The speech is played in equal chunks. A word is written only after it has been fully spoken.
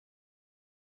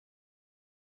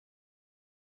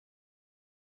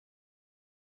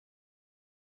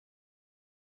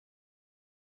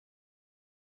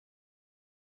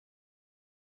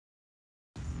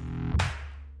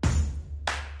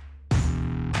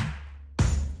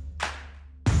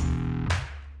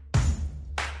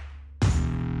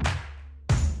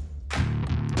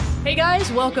Hey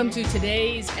guys, welcome to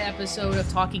today's episode of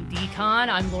Talking Decon.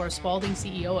 I'm Laura Spalding,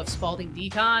 CEO of Spalding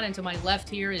Decon, and to my left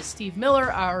here is Steve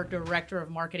Miller, our Director of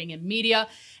Marketing and Media.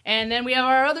 And then we have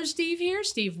our other Steve here,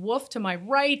 Steve Wolf, to my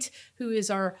right, who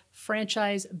is our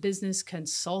Franchise Business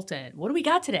Consultant. What do we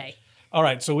got today? All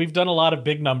right, so we've done a lot of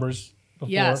big numbers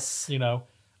before. Yes. You know,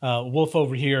 Wolf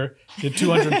over here did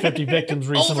 250 victims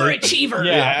recently. Overachiever.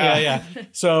 Yeah.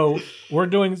 So we're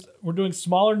doing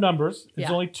smaller numbers. It's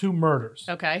Yeah. only 2 murders.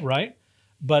 Okay. Right?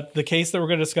 But the case that we're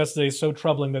going to discuss today is so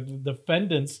troubling that the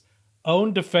defendant's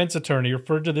own defense attorney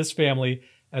referred to this family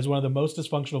as one of the most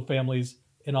dysfunctional families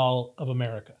in all of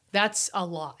America. That's a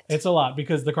lot. It's a lot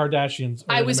because the Kardashians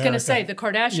are I was going to to say, the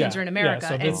Kardashians are in America,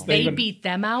 so and they beat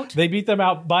them out? They beat them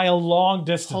out by a long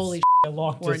distance. Holy a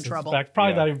long we're in distance. trouble. In fact,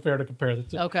 probably not even fair to compare the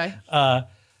two. Okay.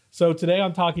 So today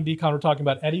on Talking Decon, we're talking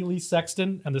about Eddie Lee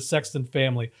Sexton and the Sexton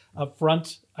family. Up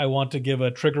front, I want to give a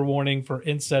trigger warning for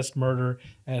incest murder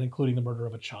and including the murder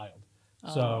of a child.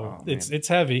 So it's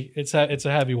heavy. It's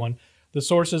a heavy one. The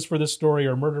sources for this story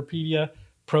are Murderpedia,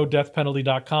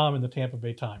 ProDeathPenalty.com, and the Tampa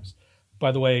Bay Times.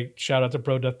 By the way, shout out to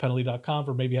ProDeathPenalty.com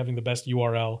for maybe having the best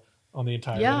URL on the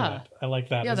entire internet. I like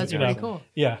that. Yeah, that's pretty cool.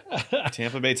 Yeah.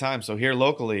 Tampa Bay Times. So here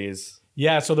locally is...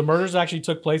 Yeah, so the murders actually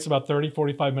took place about 30,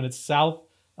 45 minutes south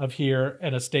of here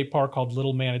at a state park called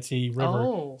Little Manatee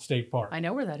River State Park. I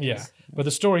know where that is. Yeah, but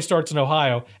the story starts in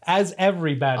Ohio, as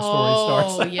every bad story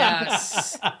starts. Oh,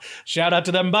 yes. Shout out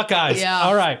to them Buckeyes. Yeah.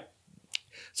 All right.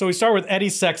 So we start with Eddie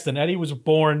Sexton. Eddie was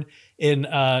born in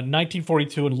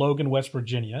 1942 in Logan, West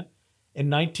Virginia. In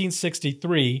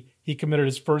 1963, he committed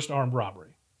his first armed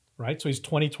robbery, right? So he's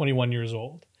 21 years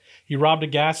old. He robbed a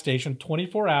gas station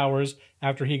 24 hours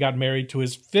after he got married to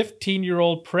his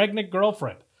 15-year-old pregnant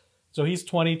girlfriend. So he's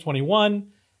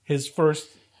 21. His first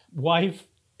wife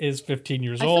is 15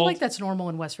 years old. I feel like that's normal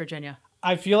in West Virginia.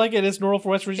 I feel like it is normal for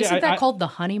West Virginia. Isn't that called the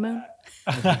honeymoon?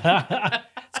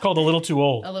 It's called a little too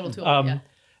old. A little too old,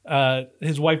 yeah.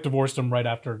 His wife divorced him right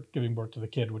after giving birth to the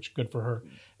kid, which good for her.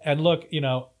 And look, you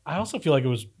know, I also feel like it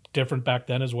was different back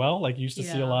then as well. Like you used to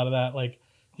see a lot of that, like,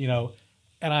 you know,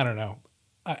 and I don't know.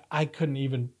 I couldn't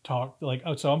even talk like,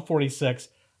 oh, so I'm 46.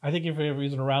 I think if I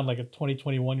was around like a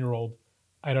 21-year-old,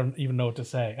 I don't even know what to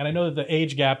say. And I know that the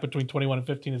age gap between 21 and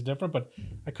 15 is different, but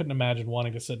I couldn't imagine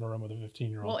wanting to sit in a room with a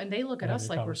 15-year-old. Well, and they look at us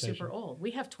like we're super old.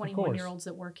 We have 21-year-olds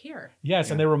that work here.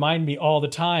 Yes, and they remind me all the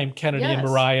time, Kennedy and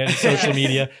Mariah and social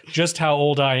media, just how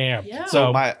old I am. Yeah.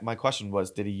 So my question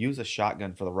was, did he use a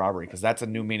shotgun for the robbery? Because that's a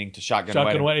new meaning to shotgun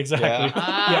wedding. Exactly.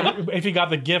 Yeah. Yeah, if he got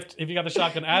the gift, if he got the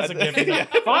shotgun as a gift, he's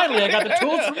like, finally, I got the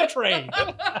tools from the trade.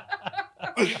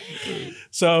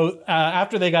 So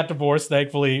after they got divorced,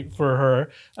 thankfully for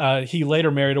her, he later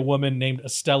married a woman named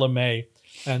Estella May,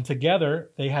 and together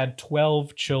they had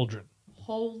 12 children.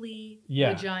 Holy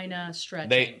vagina stretching.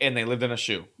 They lived in a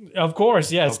shoe. Of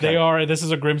course, yes, they are. This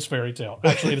is a Grimm's fairy tale.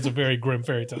 Actually, it is a very grim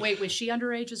fairy tale. Wait, was she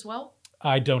underage as well?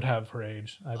 I don't have her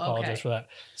age. I apologize for that.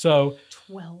 So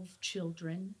 12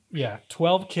 children. Yeah,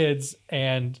 12 kids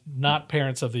and not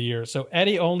parents of the year. So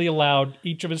Eddie only allowed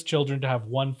each of his children to have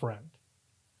one friend.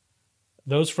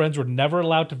 Those friends were never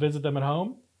allowed to visit them at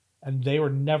home, and they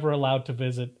were never allowed to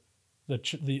visit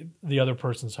the other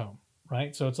person's home,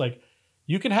 right? So it's like,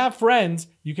 you can have friends,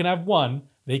 you can have one,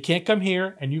 they can't come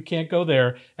here, and you can't go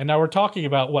there. And now we're talking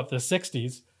about, what, the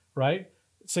 60s, right?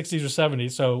 60s or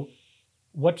 70s. So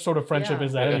what sort of friendship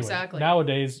is that anyway? Exactly.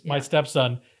 Nowadays, my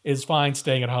stepson is fine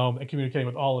staying at home and communicating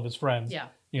with all of his friends. Yeah.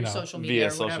 You know, social media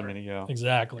via social media.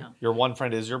 Exactly. Yeah. Your one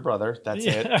friend is your brother. That's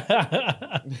it.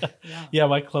 Yeah,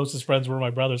 my closest friends were my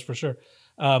brothers for sure.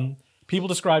 People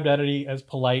described Eddie as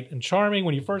polite and charming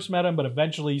when you first met him, but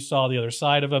eventually you saw the other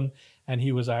side of him, and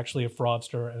he was actually a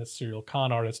fraudster and a serial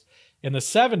con artist. In the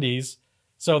 70s,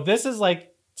 so this is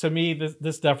like, to me,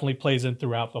 this definitely plays in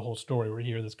throughout the whole story. We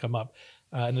hear this come up.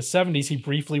 In the 70s, he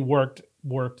briefly worked,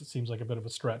 it seems like a bit of a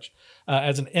stretch,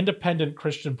 as an independent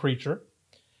Christian preacher.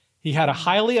 He had a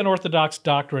highly unorthodox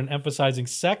doctrine emphasizing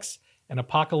sex and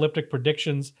apocalyptic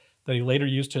predictions that he later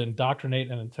used to indoctrinate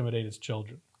and intimidate his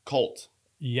children. Cult.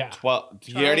 Yeah. Well,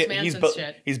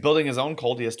 he's building his own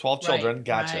cult. He has 12 children.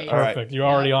 Gotcha. Right. All right. Perfect. You're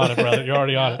already on it, brother. You're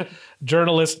already on it.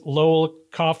 Journalist Lowell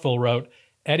Coffell wrote,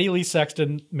 Eddie Lee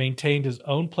Sexton maintained his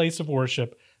own place of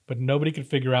worship, but nobody could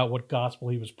figure out what gospel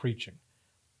he was preaching.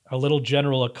 A little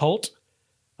general occult,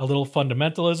 a little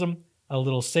fundamentalism, a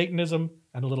little Satanism,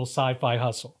 and a little sci-fi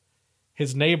hustle.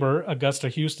 His neighbor, Augusta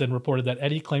Houston, reported that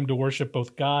Eddie claimed to worship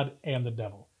both God and the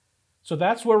devil. So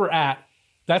that's where we're at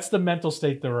That's the mental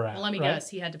state that we're at. Well, let me right? guess.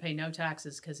 He had to pay no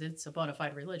taxes because it's a bona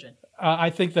fide religion. I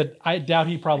think that I doubt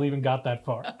he probably even got that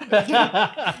far.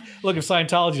 Look, if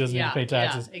Scientology doesn't need to pay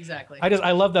taxes. Yeah, exactly.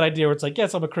 I love that idea where it's like,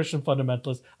 yes, I'm a Christian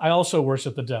fundamentalist. I also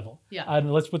worship the devil. Yeah.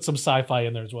 And let's put some sci-fi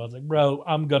in there as well. It's like, bro,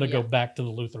 I'm going to go back to the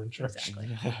Lutheran church.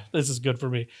 Exactly. This is good for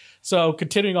me. So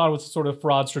continuing on with sort of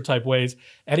fraudster type ways,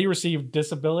 Eddie received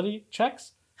disability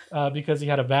checks because he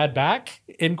had a bad back,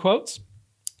 in quotes.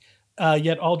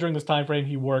 Yet all during this time frame,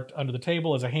 he worked under the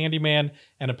table as a handyman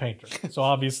and a painter. So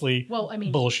obviously,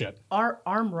 bullshit.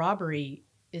 Armed robbery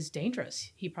is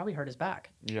dangerous. He probably hurt his back.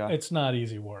 Yeah, it's not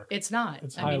easy work. It's not.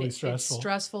 It's highly stressful. It's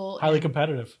stressful. Highly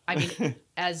competitive. I mean,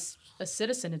 as a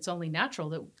citizen, it's only natural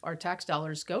that our tax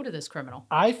dollars go to this criminal.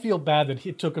 I feel bad that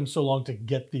it took him so long to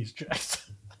get these checks.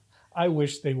 I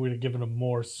wish they would have given him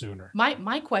more sooner.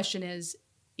 My question is,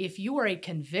 if you are a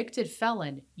convicted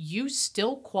felon, you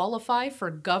still qualify for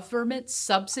government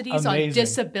subsidies on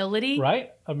disability?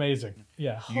 Right? Amazing.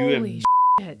 Yeah. Holy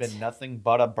shit. Been nothing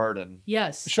but a burden.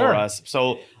 Yes. For us.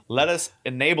 So let us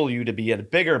enable you to be a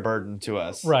bigger burden to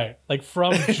us. Right. Like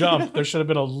from jump, there should have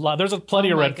been a lot. There's plenty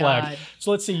of red flags.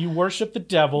 So let's see. You worship the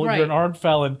devil. You're an armed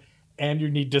felon and you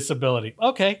need disability.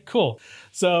 Okay, cool.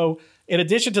 So in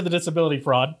addition to the disability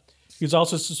fraud, he was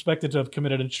also suspected to have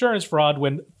committed insurance fraud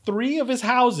when 3 of his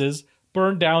houses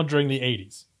burned down during the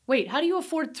 80s. Wait, how do you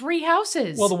afford 3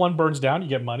 houses? Well, the one burns down, you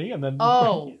get money, and then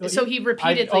so he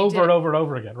repeatedly over and over and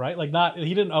over again, right? Like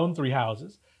he didn't own 3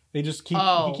 houses. They just he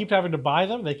kept having to buy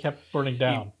them. They kept burning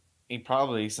down. He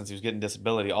probably, since he was getting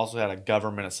disability, also had a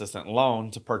government assistance loan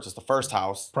to purchase the first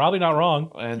house. Probably not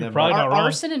wrong. And then are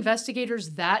arson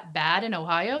investigators that bad in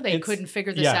Ohio? They couldn't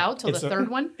figure this out till the third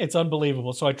one? It's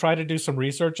unbelievable. So I tried to do some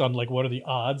research on like what are the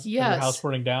odds of your house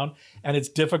burning down, and it's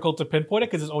difficult to pinpoint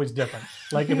it because it's always different.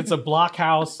 Like if it's a block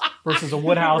house versus a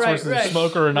wood house versus a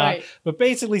smoker or not. But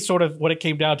basically sort of what it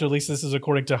came down to, at least this is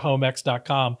according to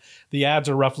homex.com, the odds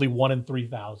are roughly 1 in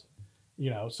 3,000.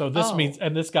 So this means,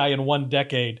 and this guy in 1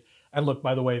 decade. And look,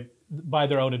 by the way, by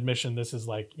their own admission, this is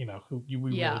like, we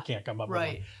really can't come up with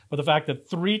one. But the fact that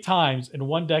 3 times in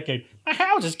 1 decade, my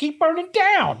houses keep burning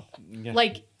down. Yeah.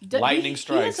 Like lightning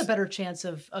strikes. He has a better chance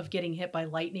of getting hit by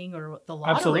lightning or the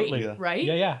lottery. Absolutely. Right?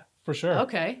 Yeah, for sure.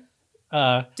 Okay.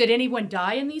 Did anyone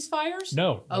die in these fires?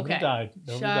 No. Nobody died.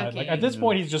 Nobody died. Like at this Mm-hmm.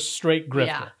 point, he's just straight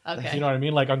grifter. Yeah. Okay. You know what I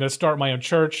mean? Like I'm going to start my own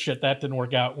church. Shit, that didn't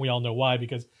work out. We all know why,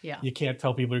 because you can't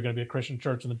tell people you're going to be a Christian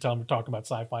church and then tell them you're talking about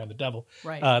sci-fi and the devil.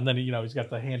 Right. And then he's got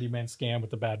the handyman scam with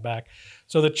the bad back.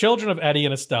 So the children of Eddie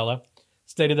and Estella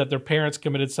stated that their parents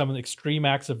committed some extreme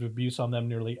acts of abuse on them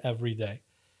nearly every day.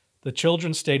 The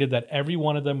children stated that every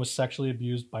one of them was sexually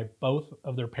abused by both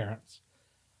of their parents.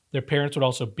 Their parents would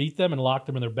also beat them and lock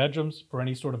them in their bedrooms for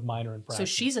any sort of minor infraction. So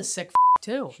she's a sick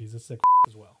too. She's a sick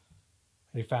as well.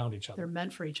 They found each other. They're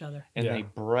meant for each other. And they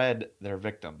bred their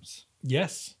victims.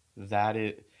 Yes. That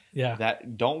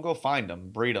don't go find them,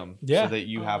 breed them, so that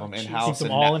you have them in house. Keep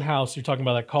them all in house. You're talking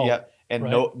about that cult. Yeah, and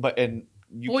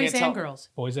you boys can't and tell, girls.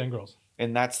 Boys and girls.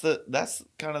 And that's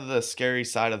kind of the scary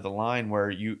side of the line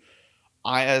where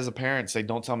I, as a parent, say,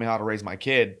 don't tell me how to raise my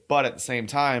kid. But at the same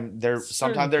time,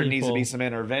 sometimes there needs to be some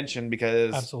intervention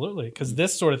because... Absolutely. Because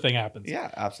this sort of thing happens. Yeah,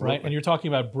 absolutely. Right? And you're talking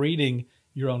about breeding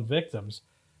your own victims.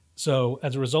 So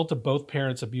as a result of both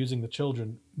parents abusing the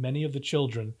children, many of the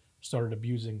children started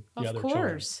abusing the other children. Of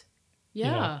course.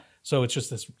 Yeah. So it's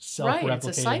just this self-replicating... Right, it's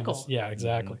a cycle. Yeah,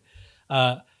 exactly.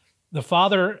 Mm-hmm. The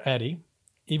father, Eddie,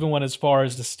 even went as far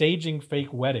as to staging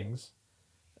fake weddings...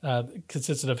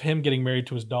 consisted of him getting married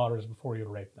to his daughters before he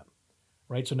would rape them,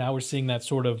 right? So now we're seeing that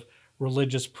sort of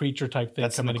religious preacher type thing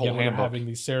coming together when they're having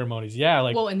these ceremonies. Yeah,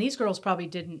 and these girls probably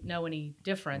didn't know any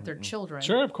different. They're children.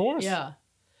 Sure, of course. Yeah.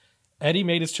 Eddie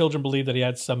made his children believe that he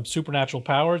had some supernatural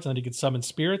powers and that he could summon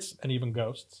spirits and even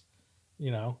ghosts.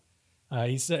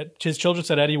 He said his children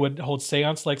said Eddie would hold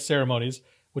seance-like ceremonies,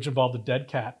 which involved a dead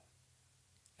cat,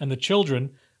 and the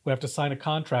children would have to sign a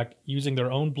contract using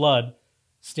their own blood,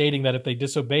 stating that if they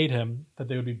disobeyed him, that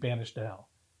they would be banished to hell.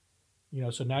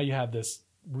 So now you have this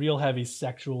real heavy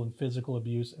sexual and physical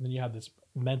abuse, and then you have this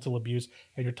mental abuse,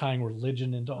 and you're tying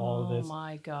religion into all of this. Oh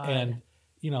my God. And,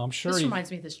 I'm sure this reminds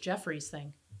me of this Jeffries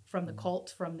thing from the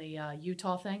cult, from the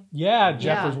Utah thing. Yeah,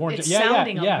 Jeffries. It's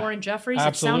sounding on Warren Jeffries.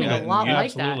 Absolutely. It's sounding a lot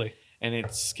like that. And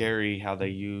it's scary how they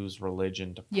use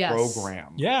religion to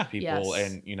program people.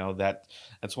 And,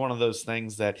 that's one of those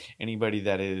things that anybody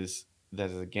that is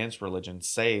against religion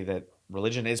say that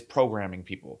religion is programming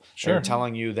people. Sure. They're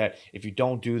telling you that if you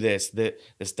don't do this, that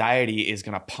this deity is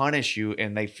going to punish you,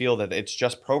 and they feel that it's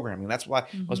just programming. That's why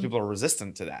most people are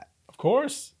resistant to that. Of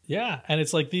course. Yeah. And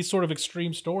it's like these sort of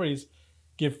extreme stories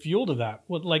give fuel to that.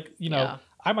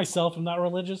 I myself am not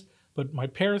religious, but my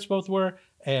parents both were,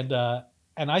 and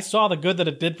I saw the good that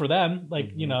it did for them,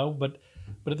 like you know, but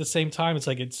at the same time, it's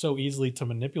like it's so easily to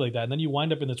manipulate that, and then you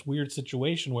wind up in this weird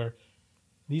situation where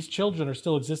these children are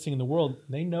still existing in the world.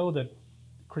 They know that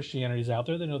Christianity's out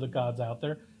there. They know that God's out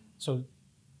there. So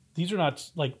these are not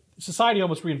like society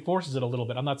almost reinforces it a little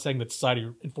bit. I'm not saying that society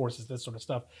enforces this sort of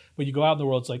stuff, but you go out in the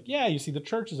world, it's like, yeah, you see the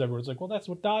churches everywhere. It's like, well, that's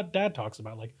what Dad talks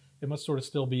about. Like it must sort of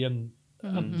still be in.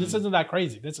 This isn't that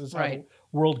crazy. This is how the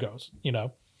world goes. You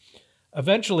know.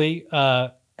 Eventually,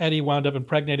 Eddie wound up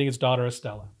impregnating his daughter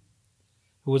Estella,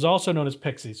 who was also known as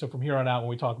Pixie. So from here on out, when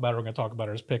we talk about her, we're going to talk about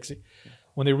her as Pixie.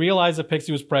 When they realized that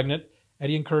Pixie was pregnant,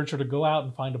 Eddie encouraged her to go out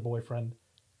and find a boyfriend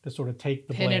to sort of take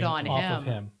the blame off of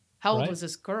him. How old was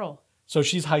this girl? So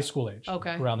she's high school age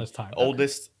around this time.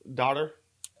 Oldest daughter?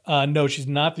 No, she's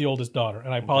not the oldest daughter.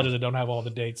 And I apologize, I don't have all the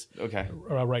dates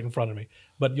right in front of me.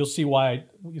 But you'll see why.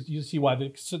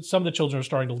 Some of the children are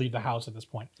starting to leave the house at this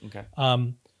point. Okay.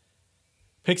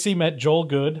 Pixie met Joel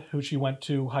Good, who she went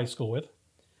to high school with.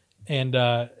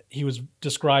 And he was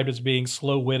described as being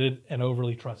slow-witted and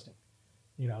overly trusting.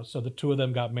 You know, so the two of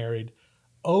them got married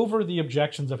over the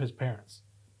objections of his parents.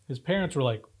 His parents were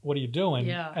like, what are you doing?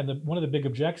 Yeah. And one of the big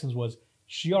objections was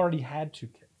she already had 2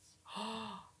 kids.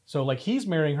 So like he's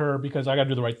marrying her because I got to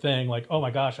do the right thing. Like, oh my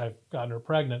gosh, I've gotten her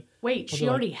pregnant. Wait, she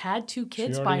already had 2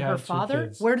 kids by her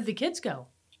father? Where did the kids go?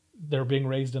 They're being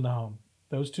raised in the home.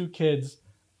 Those 2 kids,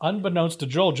 unbeknownst to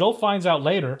Joel finds out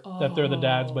later that they're the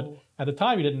dads, but at the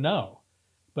time he didn't know.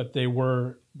 But they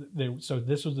were, so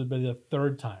this was the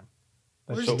 3rd time.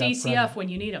 Where's DCF when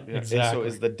you need them? Yeah. Exactly. So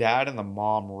is the dad and the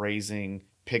mom raising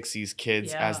Pixie's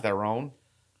kids as their own?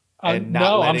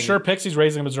 No, I'm sure Pixie's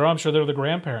raising them as their own. I'm sure they're the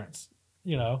grandparents.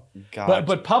 You know,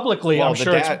 but publicly, I'm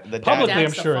sure it's publicly.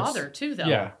 I'm sure it's father too, though.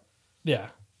 Yeah, yeah.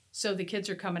 So the kids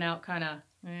are coming out kind of.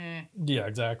 Yeah,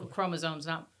 exactly. Chromosomes,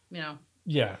 not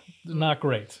Yeah, not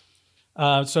great.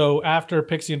 So after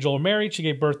Pixie and Joel married, she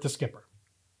gave birth to Skipper,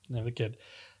 the kid.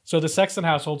 So the Sexton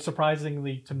household,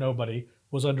 surprisingly to nobody,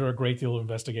 was under a great deal of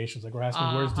investigations. Like we're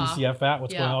asking, where's DCF at?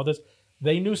 What's going on with this?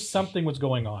 They knew something was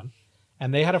going on,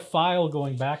 and they had a file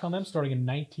going back on them starting in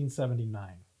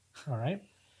 1979. All right.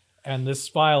 And this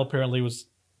file apparently was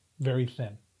very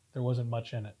thin. There wasn't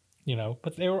much in it, you know,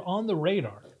 but they were on the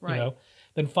radar, you know.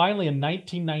 Then finally in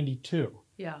 1992.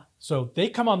 Yeah. So they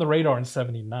come on the radar in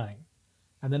 79.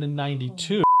 And then in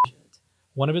 92,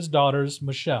 one of his daughters,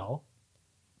 Michelle,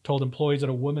 told employees at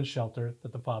a women's shelter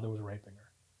that the father was raping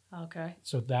her. Okay.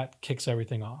 So that kicks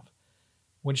everything off.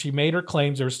 When she made her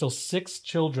claims, there were still 6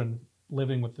 children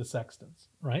living with the Sextons,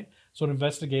 right? So an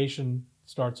investigation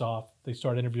starts off. They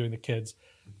start interviewing the kids.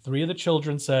 3 of the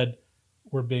children said,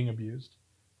 we're being abused.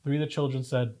 3 of the children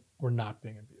said, we're not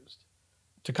being abused.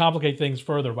 To complicate things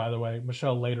further, by the way,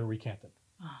 Michelle later recanted.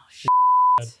 Oh,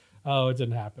 said, oh, it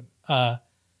didn't happen.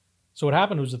 So what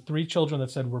happened was the 3 children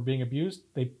that said we're being abused,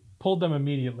 they pulled them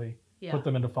immediately, put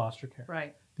them into foster care.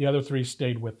 Right. The other 3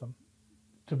 stayed with them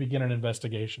to begin an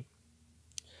investigation.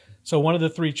 So one of the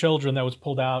 3 children that was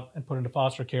pulled out and put into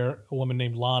foster care, a woman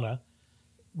named Lana,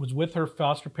 was with her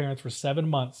foster parents for 7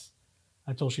 months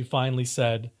until she finally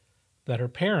said that her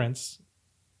parents,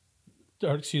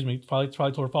 or excuse me, probably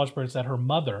told her foster parents that her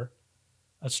mother,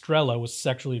 Estrella, was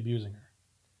sexually abusing her.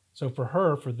 So for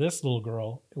her, for this little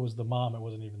girl, it was the mom, it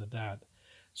wasn't even the dad.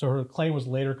 So her claim was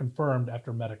later confirmed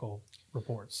after medical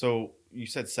reports. So you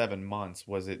said 7 months.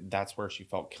 Was it, that's where she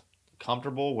felt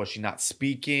comfortable? Was she not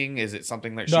speaking? Is it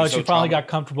something that she finally got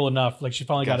comfortable enough. Like she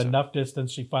finally got enough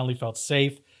distance. She finally felt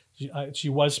safe. She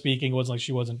was speaking. It wasn't like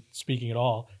she wasn't speaking at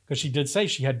all, because she did say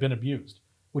she had been abused,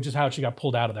 which is how she got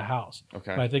pulled out of the house.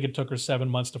 Okay. But I think it took her 7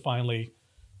 months to finally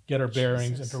get her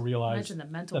bearings and to realize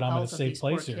that I'm in a safe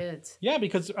place here. Kids. Yeah,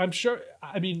 because I'm sure,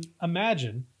 I mean,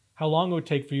 imagine how long it would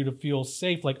take for you to feel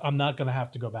safe. Like, I'm not going to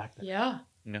have to go back there. Yeah.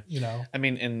 No. You know? I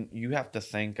mean, and you have to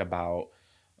think about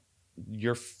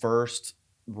your first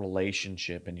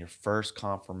relationship and your first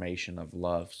confirmation of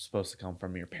love supposed to come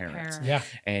from your parents. Yeah.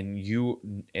 And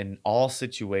you, in all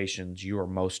situations, you are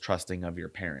most trusting of your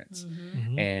parents.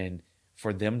 Mm-hmm. And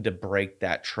for them to break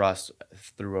that trust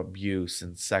through abuse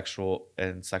and sexual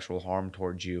harm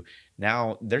towards you,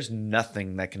 now there's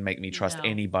nothing that can make me trust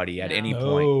anybody at any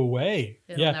point. No way.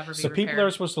 It'll never be so repaired. People that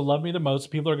are supposed to love me the most,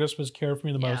 people that are supposed to care for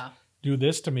me the most, do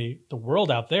this to me. The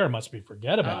world out there must be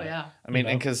forget about it. I mean,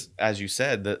 and because as you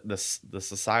said, the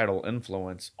societal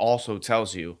influence also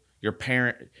tells you your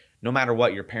parent, no matter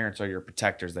what, your parents are your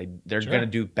protectors. They're going to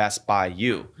do best by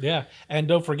you. Yeah. And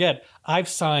don't forget, I've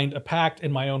signed a pact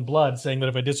in my own blood saying that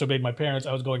if I disobeyed my parents,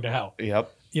 I was going to hell.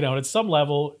 Yep. You know, and at some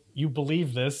level, you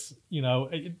believe this, you know,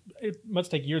 it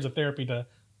must take years of therapy to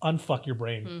unfuck your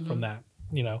brain from that.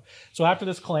 you know. So after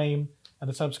this claim and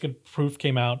the subsequent proof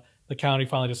came out, the county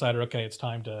finally decided, okay, it's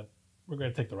time we're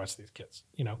going to take the rest of these kids.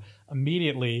 You know,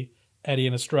 immediately Eddie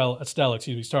and Estelle,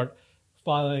 start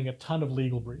filing a ton of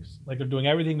legal briefs. Like they're doing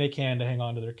everything they can to hang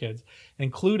on to their kids,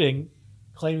 including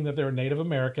claiming that they're Native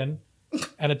American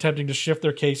and attempting to shift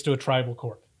their case to a tribal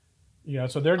court. You know,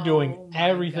 so they're doing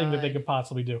everything that they could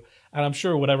possibly do. And I'm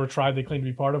sure whatever tribe they claim to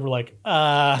be part of were like,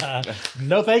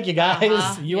 no, thank you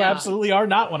guys. You absolutely are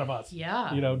not one of us.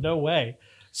 Yeah. You know, no way.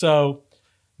 So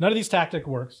none of these tactics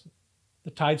works. The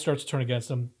tide starts to turn against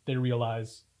them. They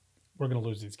realize we're going to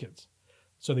lose these kids.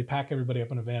 So they pack everybody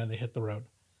up in a van and they hit the road.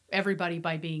 Everybody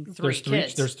by being three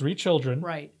kids. There's 3 children.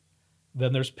 Right.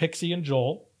 Then there's Pixie and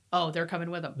Joel. Oh, they're coming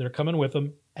with them. They're coming with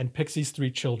them. And Pixie's 3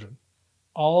 children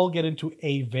all get into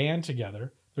a van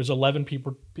together. There's 11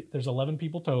 people. There's 11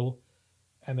 people total.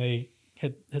 And they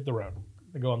hit the road.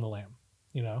 They go on the lam,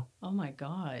 you know? Oh, my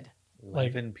God.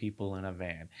 11 people in a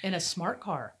van. In a smart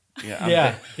car.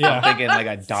 Yeah, I'm thinking like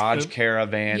a Dodge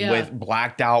Caravan with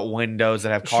blacked out windows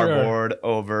that have cardboard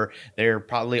over. They're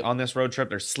probably on this road trip.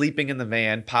 They're sleeping in the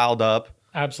van, piled up.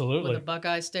 Absolutely. With a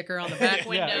Buckeye sticker on the back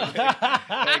window.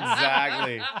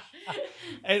 Exactly.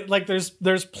 And, like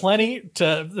there's plenty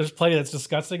that's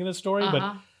disgusting in this story,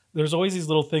 but there's always these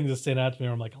little things that stand out to me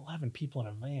where I'm like, 11 people in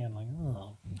a van. Like,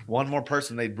 oh. One more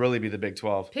person, they'd really be the Big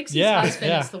 12. Pixie's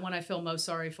husband is the one I feel most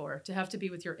sorry for. To have to be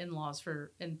with your in-laws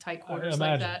in tight quarters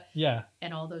like that. Yeah.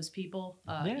 And all those people.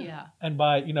 And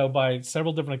by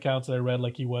several different accounts that I read,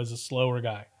 like he was a slower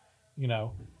guy, you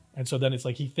know. And so then it's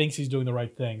like he thinks he's doing the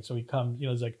right thing. So he comes, you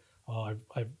know, he's like, oh,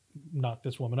 I've knocked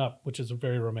this woman up, which is a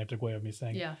very romantic way of me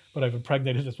saying, but I've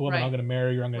impregnated this woman. I'm going to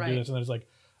marry her. I'm going to do this. And then it's like,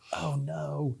 oh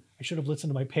no, I should have listened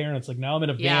to my parents. Like now I'm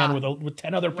in a van with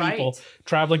 10 other people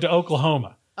traveling to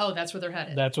Oklahoma. Oh, that's where they're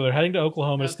headed. That's where they're heading to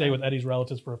Oklahoma to stay with Eddie's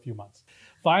relatives for a few months.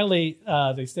 Finally,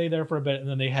 they stay there for a bit and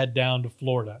then they head down to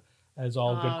Florida, as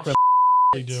all good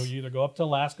criminals do. You either go up to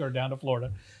Alaska or down to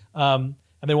Florida.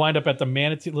 And they wind up at the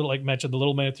Manatee, like mentioned, the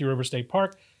Little Manatee River State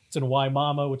Park. It's in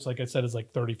Waimama, which, like I said, is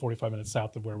like 30, 45 minutes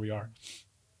south of where we are.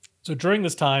 So during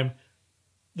this time,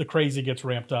 the crazy gets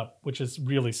ramped up, which is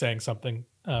really saying something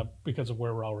because of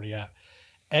where we're already at.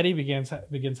 Eddie begins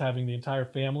having the entire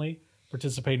family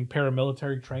participate in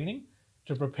paramilitary training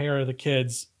to prepare the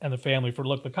kids and the family for,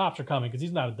 look, the cops are coming, because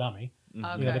he's not a dummy.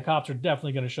 Okay. You know, the cops are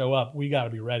definitely going to show up. We got to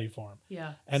be ready for them.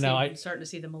 Yeah. And now I'm starting to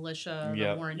see the militia,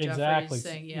 the Warren Jeffries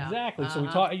thing. Yeah. Exactly.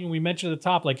 So we mentioned at the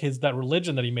top, like that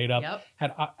religion that he made up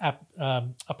had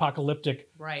apocalyptic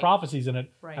prophecies in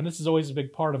it. Right. And this is always a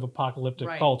big part of apocalyptic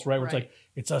cults, right? Where it's like,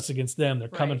 it's us against them. They're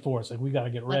coming for us. Like, we got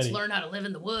to get ready. Let's learn how to live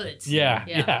in the woods.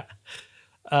 Yeah.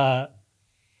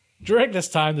 During this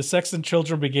time, the Sexton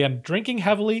children began drinking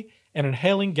heavily and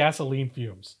inhaling gasoline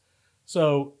fumes.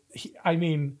 So,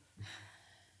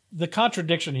 the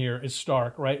contradiction here is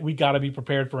stark, right? We got to be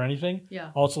prepared for anything.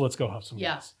 Yeah. Also, let's go have some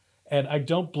gas. And I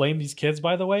don't blame these kids,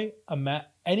 by the way.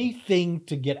 Anything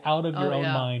to get out of your own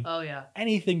mind. Oh, yeah.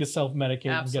 Anything to self-medicate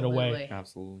and get away.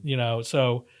 Absolutely. You know,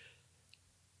 so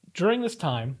during this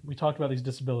time, we talked about these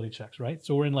disability checks, right?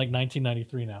 So we're in like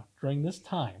 1993 now. During this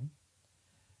time,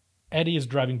 Eddie is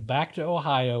driving back to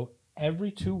Ohio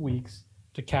every 2 weeks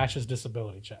to cash his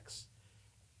disability checks.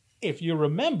 If you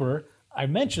remember, I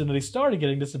mentioned that he started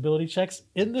getting disability checks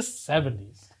in the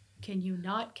 70s. Can you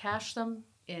not cash them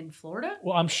in Florida?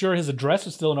 Well, I'm sure his address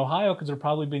is still in Ohio because they're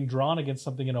probably being drawn against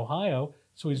something in Ohio.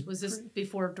 So was this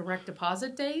before direct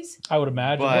deposit days? I would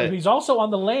imagine. But he's also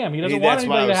on the lam. He doesn't want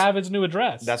anybody to have his new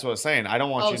address. That's what I was saying. I don't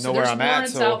want you to know where I'm at.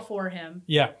 So out for him.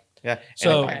 Yeah. Yeah.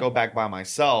 So if I go back by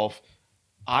myself,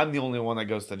 I'm the only one that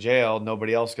goes to jail.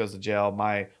 Nobody else goes to jail.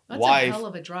 My wife. That's a hell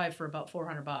of a drive for about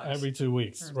 $400 every 2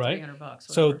 weeks, right? $300.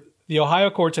 So the Ohio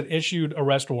courts had issued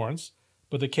arrest warrants,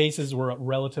 but the cases were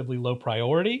relatively low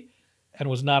priority and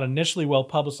was not initially well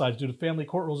publicized due to family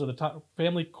court rules at the time.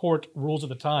 Family court rules at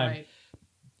the time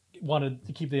wanted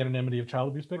to keep the anonymity of child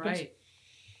abuse victims. Right.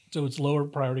 So it's lower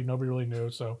priority. Nobody really knew.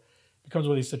 So it becomes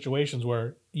one of these situations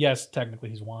where, yes, technically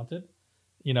he's wanted,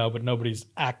 but nobody's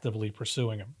actively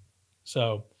pursuing him.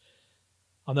 So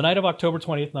on the night of October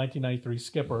 20th, 1993,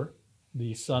 Skipper,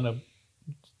 the son of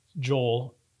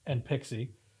Joel and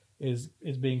Pixie, is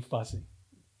being fussy.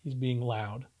 He's being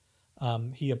loud.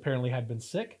 He apparently had been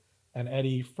sick, and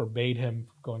Eddie forbade him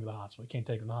from going to the hospital. He can't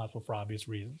take him to the hospital for obvious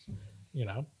reasons,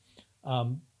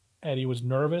 Eddie was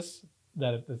nervous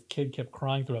that if the kid kept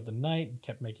crying throughout the night and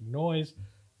kept making noise,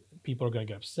 people are going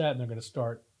to get upset and they're going to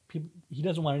start. He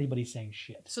doesn't want anybody saying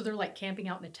shit. So they're like camping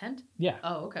out in a tent? Yeah.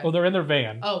 Oh, okay. Well, they're in their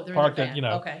van. Oh, they're parked in their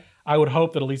van. Okay. I would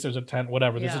hope that at least there's a tent,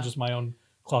 whatever. This is just my own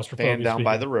claustrophobia. Van down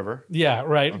by the river. Yeah,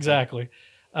 right. Okay. Exactly.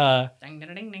 Ding,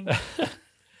 ding, ding, ding.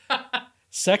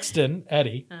 Sexton,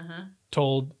 Eddie,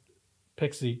 told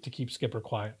Pixie to keep Skipper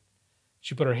quiet.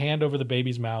 She put her hand over the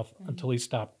baby's mouth until he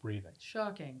stopped breathing.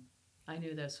 Shocking. I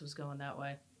knew this was going that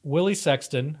way. Willie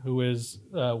Sexton, who is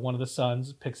one of the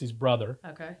sons, Pixie's brother,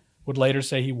 would later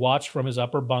say he watched from his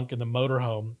upper bunk in the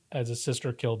motorhome as his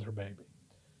sister killed her baby.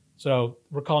 So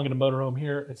we're calling it a motorhome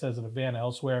here. It says in a van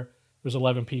elsewhere. There's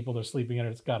 11 people. They're sleeping in it.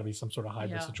 It's got to be some sort of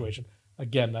hybrid situation.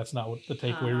 Again, that's not what the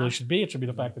takeaway really should be. It should be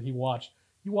the fact that he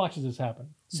watches this happen.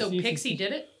 So Pixie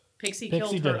did it? Pixie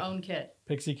killed her own kid.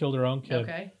 Pixie killed her own kid.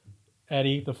 Okay.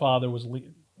 Eddie, the father, was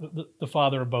the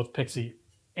father of both Pixie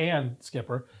and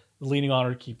Skipper, leaning on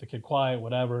her to keep the kid quiet,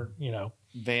 whatever, you know.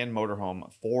 Van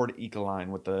motorhome, Ford Ecoline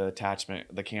with the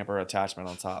attachment, the camper attachment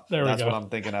on top. That's what I'm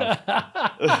thinking of.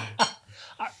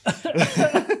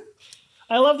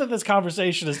 I love that this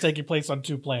conversation is taking place on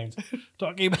two planes,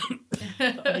 talking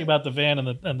about the van and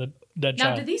the dead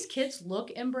child. Now, do these kids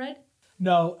look inbred?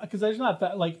 No, because there's not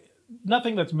that, like,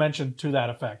 nothing that's mentioned to that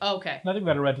effect. Oh, okay. Nothing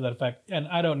that I read to that effect. And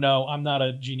I don't know. I'm not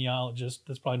a genealogist.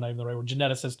 That's probably not even the right word.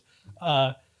 Geneticist.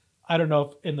 I don't know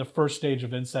if in the first stage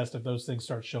of incest, if those things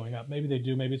start showing up. Maybe they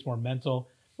do. Maybe it's more mental.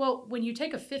 Well, when you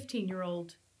take a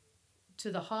 15-year-old to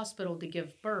the hospital to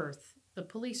give birth, the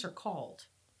police are called.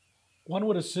 One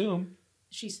would assume.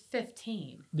 She's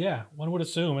 15. Yeah, one would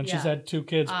assume. And she's had 2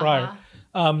 kids prior.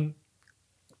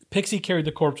 Pixie carried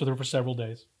the corpse with her for several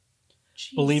days,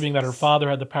 believing that her father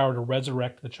had the power to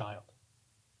resurrect the child.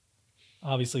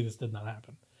 Obviously, this did not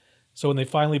happen. So when they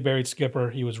finally buried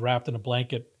Skipper, he was wrapped in a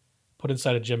blanket, put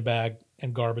inside a gym bag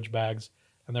and garbage bags,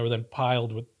 and they were then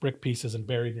piled with brick pieces and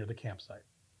buried near the campsite.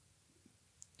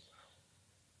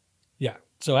 Yeah.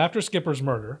 So after Skipper's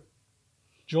murder,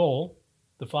 Joel,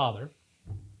 the father,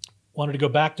 wanted to go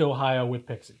back to Ohio with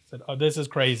Pixie. Said, "Oh, this is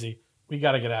crazy. We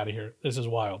got to get out of here. This is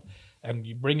wild. And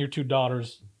you bring your 2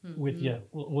 daughters with you.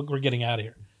 We're getting out of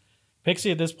here."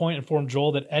 Pixie at this point informed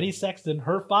Joel that Eddie Sexton,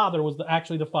 her father, was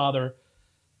actually the father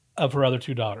of her other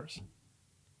 2 daughters.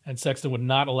 And Sexton would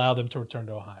not allow them to return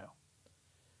to Ohio.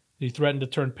 He threatened to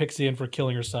turn Pixie in for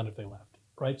killing her son if they left.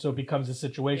 Right? So it becomes a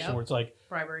situation where it's like,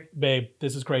 bribery. Babe,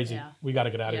 this is crazy. Yeah. We got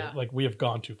to get out of here. Like, we have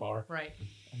gone too far. Right.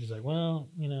 And he's like, well,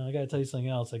 you know, I got to tell you something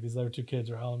else. Like, these other 2 kids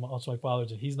are also my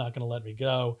father's, and he's not going to let me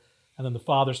go. And then the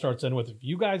father starts in with, if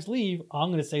you guys leave, I'm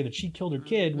going to say that she killed her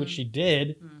kid, which she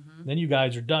did. Then you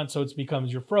guys are done. So it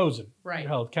becomes you're frozen. Right. You're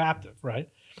held captive. Right.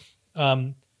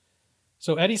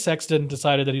 So Eddie Sexton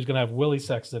decided that he's going to have Willie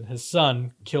Sexton, his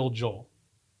son, kill Joel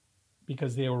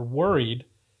because they were worried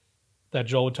that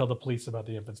Joel would tell the police about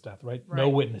the infant's death. Right. No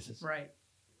witnesses. Right.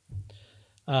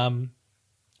 And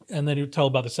then he would tell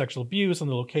about the sexual abuse and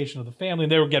the location of the family,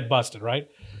 and they would get busted. Right.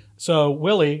 So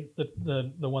Willie,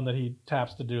 the one that he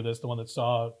taps to do this, the one that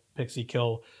saw Pixie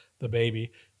kill the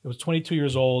baby, it was 22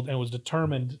 years old and was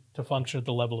determined to function at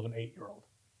the level of an 8-year-old.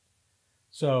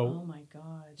 So, oh my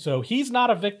God! So he's not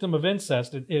a victim of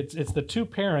incest. It's the 2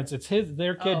 parents. It's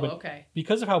their kid, but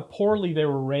because of how poorly they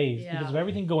were raised, because of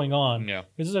everything going on,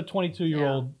 this is a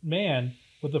 22-year-old man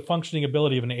with the functioning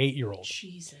ability of an 8-year-old.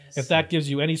 Jesus! If that gives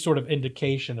you any sort of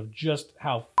indication of just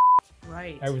how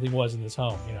everything was in this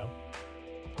home, you know.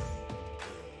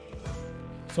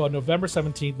 So on November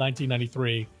 17th,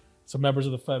 1993, some members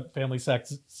of the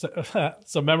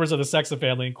Sexton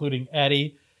family, including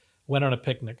Eddie, went on a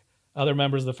picnic. Other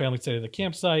members of the family stayed at the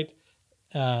campsite.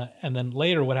 And then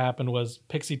later what happened was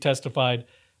Pixie testified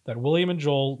that William and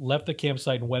Joel left the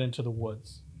campsite and went into the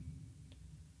woods.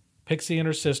 Pixie and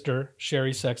her sister,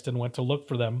 Sherry Sexton, went to look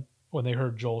for them when they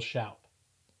heard Joel shout.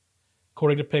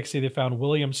 According to Pixie, they found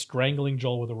William strangling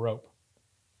Joel with a rope.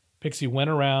 Pixie went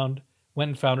and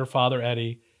found her father,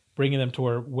 Eddie, bringing them to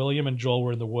where William and Joel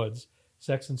were in the woods.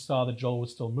 Sexton saw that Joel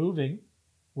was still moving.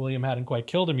 William hadn't quite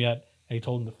killed him yet, and he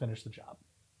told him to finish the job.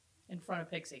 In front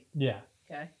of Pixie. Yeah.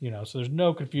 Okay. You know, so there's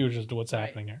no confusion as to what's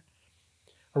happening here.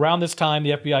 Around this time,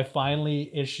 the FBI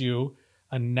finally issue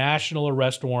a national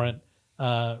arrest warrant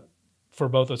for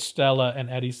both Estella and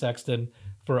Eddie Sexton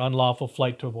for unlawful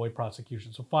flight to avoid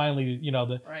prosecution. So finally, you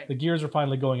know, the gears are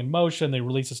finally going in motion. They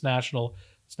release this national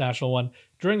one.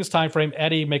 During this time frame,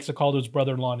 Eddie makes a call to his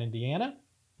brother-in-law in Indiana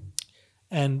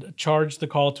and charged the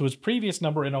call to his previous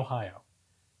number in Ohio,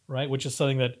 right? Which is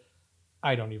something that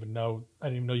I didn't even know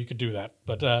you could do that.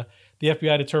 But the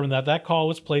FBI determined that that call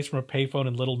was placed from a payphone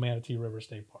in Little Manatee River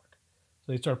State Park.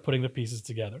 So they start putting the pieces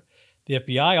together. The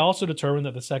FBI also determined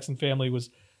that the Sexton family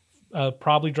was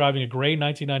probably driving a gray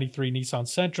 1993 Nissan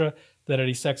Sentra that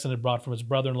Eddie Sexton had brought from his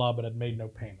brother-in-law but had made no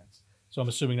payments. So I'm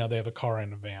assuming now they have a car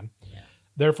and a van. Yeah.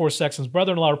 Therefore, Sexton's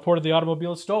brother-in-law reported the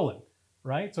automobile is stolen,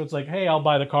 right? So it's like, hey, I'll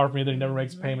buy the car from you. Then he never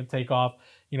makes a payment, take off.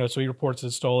 You know, so he reports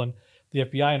it's stolen. The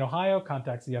FBI in Ohio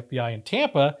contacts the FBI in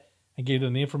Tampa and gave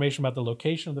them the information about the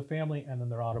location of the family and then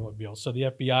their automobile. So the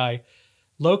FBI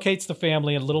locates the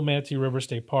family at Little Manatee River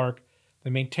State Park. They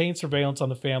maintained surveillance on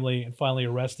the family and finally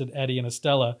arrested Eddie and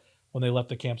Estella when they left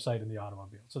the campsite in the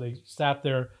automobile. So they sat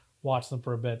there, watched them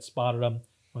for a bit, spotted them.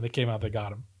 When they came out, they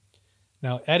got him.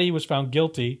 Now, Eddie was found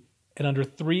guilty in under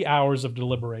 3 hours of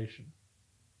deliberation,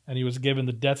 and he was given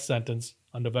the death sentence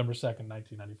on November 2nd,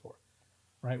 1994,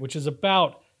 right? Which is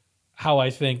about how I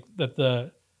think that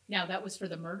the... Now, that was for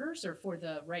the murders or for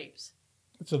the rapes?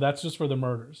 So that's just for the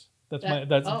murders. That's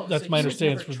my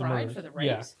understanding for the murders. For the rapes?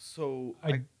 Yeah. So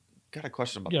I got a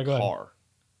question about the car.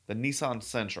 The Nissan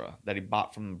Sentra that he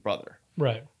bought from the brother.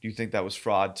 Right. Do you think that was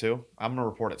fraud too? I'm going to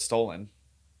report it stolen.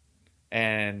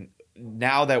 And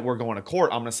now that we're going to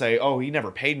court, I'm going to say, oh, he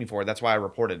never paid me for it. That's why I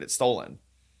reported it stolen.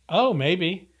 Oh,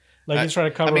 maybe. Like he's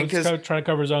trying to cover trying to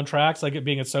cover his own tracks, like it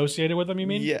being associated with him, you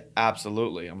mean? Yeah,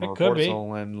 absolutely. I'm going to report it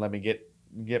stolen. Let me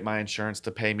get my insurance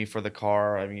to pay me for the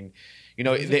car. I mean, you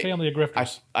know, he's a family of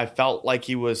grifters. I felt like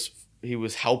he was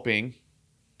helping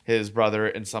his brother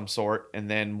in some sort, and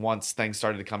then once things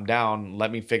started to come down, let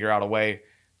me figure out a way.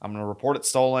 I'm going to report it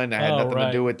stolen. I had nothing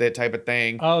to do with that type of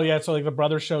thing. Oh, yeah. So, like, the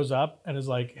brother shows up and is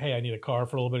like, hey, I need a car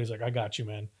for a little bit. He's like, I got you,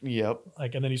 man. Yep.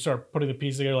 Like, and then you start putting the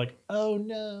pieces together like, oh,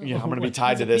 no. Yeah, I'm going to be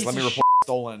tied to this. Let me report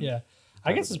stolen. Yeah.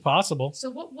 I guess it's possible. So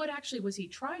what actually was he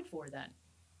tried for then?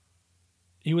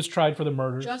 He was tried for the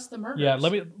murders. Just the murders? Yeah.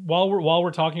 Let me, while we're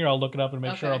talking here, I'll look it up and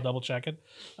make sure I'll double check it.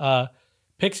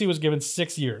 Pixie was given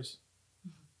 6 years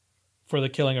for the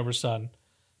killing of her son.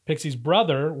 Pixie's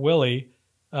brother, Willie,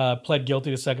 pled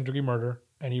guilty to second-degree murder,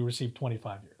 and he received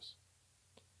 25 years.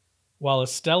 While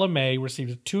Estella May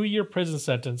received a 2-year prison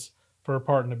sentence for her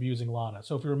part in abusing Lana.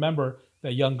 So if you remember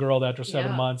that young girl that after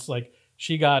 7 months, like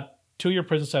she got 2-year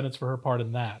prison sentence for her part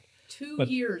in that. 2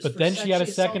 years. But then she had a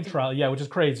second trial. Yeah, which is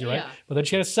crazy, right? Yeah. But then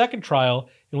she had a second trial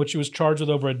in which she was charged with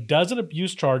over a dozen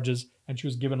abuse charges, and she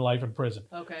was given life in prison.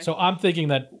 Okay. So I'm thinking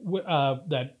that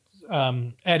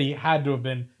Eddie had to have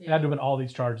been all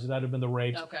these charges. It had to have been the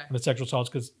rapes and the sexual assaults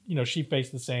because she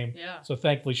faced the same. Yeah. So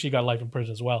thankfully she got life in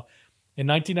prison as well. In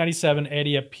 1997,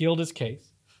 Eddie appealed his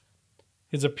case.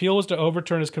 His appeal was to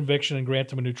overturn his conviction and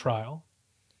grant him a new trial.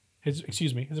 His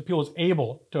appeal was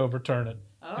able to overturn it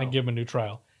and give him a new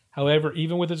trial. However,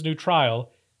 even with his new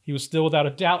trial, he was still without a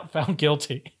doubt found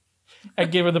guilty and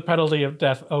given the penalty of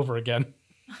death over again,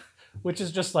 which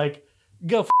is just like,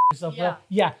 go f yourself. Yeah.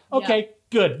 Yeah. Okay. Yeah.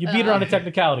 Good. You beat her on a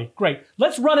technicality. Great.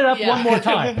 Let's run it up one more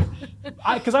time.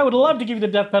 Because I would love to give you the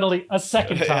death penalty a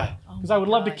second time. Because I would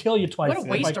love to kill you twice. What a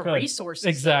waste of resources.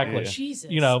 Exactly.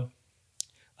 Jesus.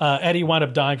 Eddie wound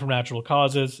up dying from natural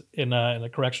causes in a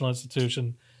correctional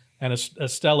institution. And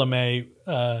Estella May,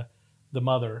 the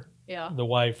mother, the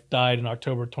wife, died in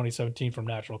October 2017 from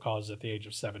natural causes at the age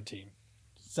of 70,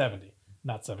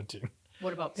 not 17.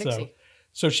 What about Pixie?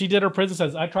 So she did her prison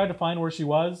sentence. I tried to find where she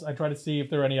was. I tried to see if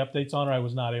there were any updates on her. I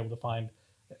was not able to find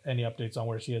any updates on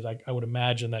where she is. I would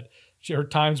imagine that her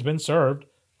time's been served.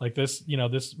 Like this,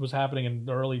 this was happening in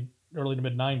the early to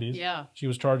mid 90s. Yeah. She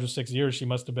was charged with 6 years. She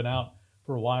must have been out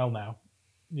for a while now.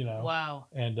 Wow.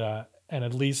 And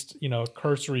at least a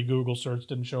cursory Google search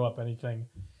didn't show up anything.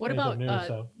 What about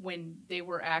when they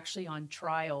were actually on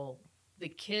trial? The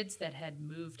kids that had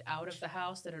moved out of the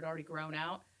house that had already grown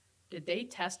out. Did they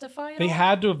testify at all? They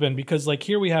had to have been because, like,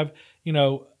 here we have,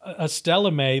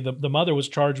 Estella May, the mother, was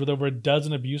charged with over a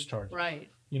dozen abuse charges. Right.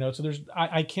 So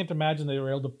I can't imagine they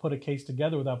were able to put a case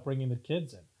together without bringing the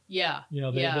kids in. Yeah.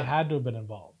 They had to have been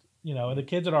involved. And the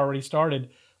kids had already started.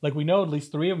 Like, we know at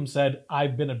least 3 of them said,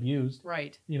 I've been abused.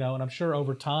 Right. And I'm sure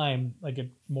over time, like,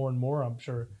 more and more, I'm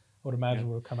sure, I would imagine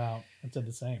would have come out and said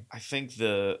the same. I think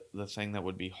the thing that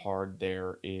would be hard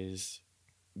there is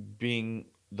being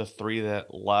the 3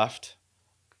 that left,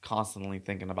 constantly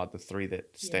thinking about the 3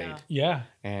 that stayed. Yeah.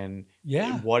 And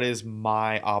what is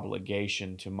my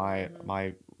obligation to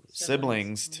my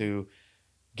siblings to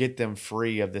get them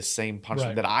free of this same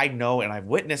punishment that I know and I've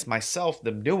witnessed myself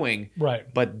them doing.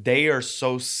 Right. But they are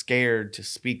so scared to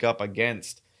speak up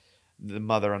against the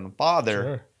mother and the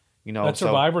father. Sure. That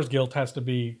survivor's guilt has to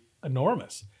be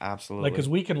enormous. Absolutely. Like, because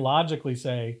we can logically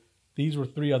say, these were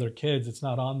 3 other kids. It's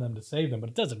not on them to save them, but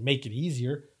it doesn't make it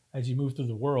easier as you move through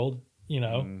the world,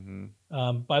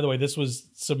 By the way, this was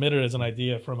submitted as an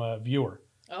idea from a viewer.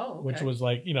 Oh, okay. Which was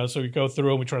like, so we go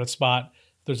through and we try to spot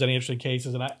if there's any interesting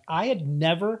cases. And I had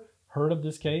never heard of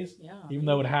this case, even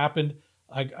though it happened.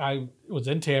 I was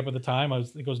in Tampa at the time. I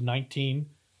think it was 19,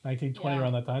 20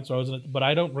 around that time. So I was but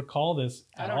I don't recall this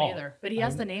at all. I don't either. But he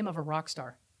has the name of a rock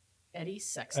star. Eddie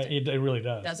Sexton. It really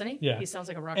does. Doesn't he? Yeah. He sounds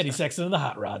like a rock Eddie star. Sexton and the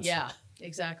Hot Rods. Yeah,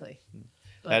 exactly.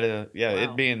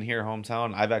 It being here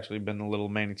hometown, I've actually been to Little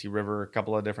Manatee River a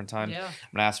couple of different times. Yeah. I'm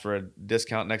gonna ask for a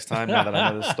discount next time now that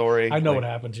I know the story. I know what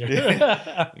happened here.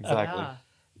 Exactly.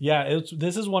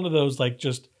 This is one of those, like,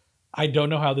 just, I don't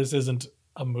know how this isn't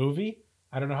a movie.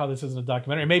 I don't know how this isn't a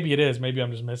documentary. Maybe it is. Maybe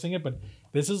I'm just missing it. But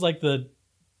this is like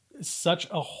such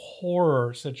a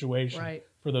horror situation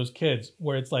for those kids,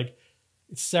 where it's like,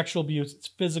 it's sexual abuse, it's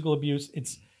physical abuse,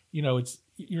 it's,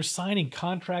 you're signing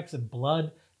contracts in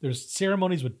blood. There's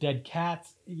ceremonies with dead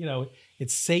cats.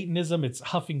 It's Satanism. It's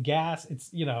huffing gas. It's,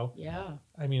 Yeah.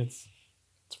 I mean, it's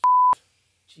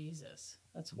Jesus,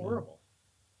 that's horrible.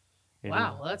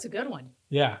 Wow, well, that's a good one.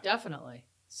 Yeah, definitely.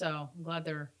 So I'm glad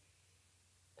they're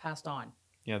passed on.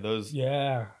 Yeah, those.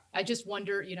 Yeah. I just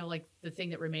wonder, like, the thing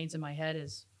that remains in my head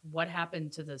is what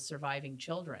happened to the surviving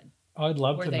children. I'd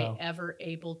love to know. Were they ever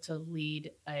able to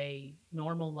lead a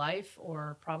normal life,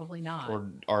 or probably not?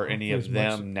 Or are any of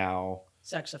them now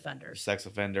sex offenders? Are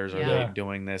they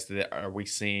doing this? Are we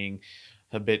seeing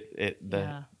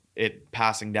it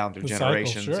passing down through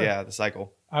generations? Cycle, sure. Yeah, the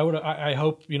cycle. I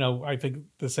hope, I think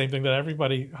the same thing that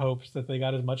everybody hopes, that they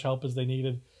got as much help as they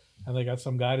needed, and they got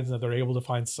some guidance, that they're able to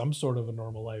find some sort of a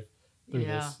normal life through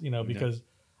this, because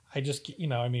I just,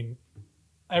 I mean,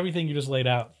 everything you just laid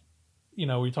out,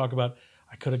 we talk about,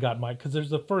 I could have gotten because there's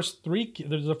the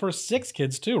first 6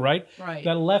 kids too, right? Right.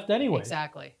 That left anyway.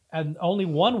 Exactly. And only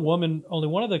one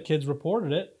of the kids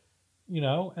reported it,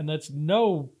 and that's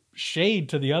no shade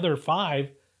to the other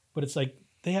 5, but it's like,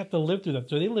 they have to live through that.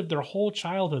 So they lived their whole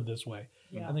childhood this way,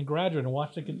 and then graduate and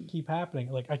watch it keep happening.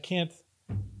 Like, I can't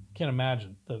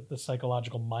imagine the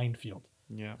psychological minefield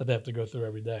that they have to go through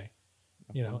every day.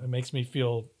 It makes me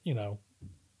feel,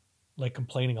 like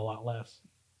complaining a lot less.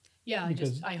 Yeah,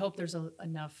 I hope there's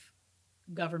enough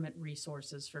government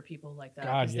resources for people like that,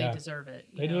 because they deserve it.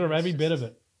 They deserve every bit of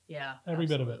it. Yeah, every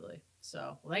bit of it.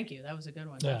 So, well, thank you. That was a good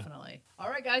one, definitely. All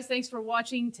right, guys, thanks for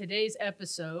watching today's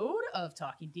episode of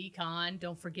Talking Decon.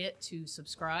 Don't forget to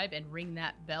subscribe and ring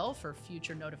that bell for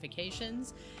future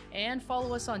notifications, and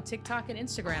follow us on TikTok and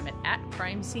Instagram at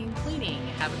Crime Scene Cleaning.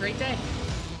 Have a great day.